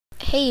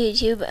Hey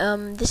YouTube,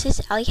 this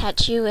is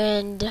Allikatchu,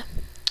 and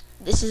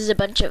this is a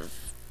bunch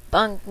of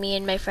bunk me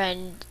and my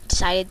friend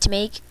decided to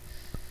make.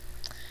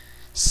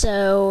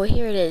 So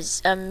here it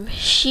is.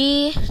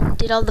 She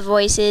did all the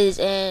voices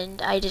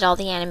and I did all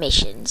the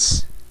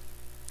animations.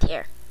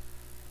 Here.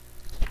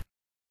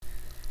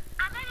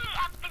 I'm gonna be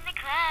up in the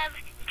club,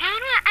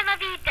 doing what Emma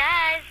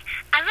does.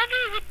 I'm gonna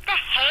be with the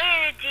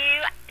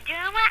hairdo,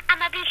 doing what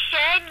Emma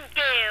shouldn't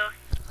do.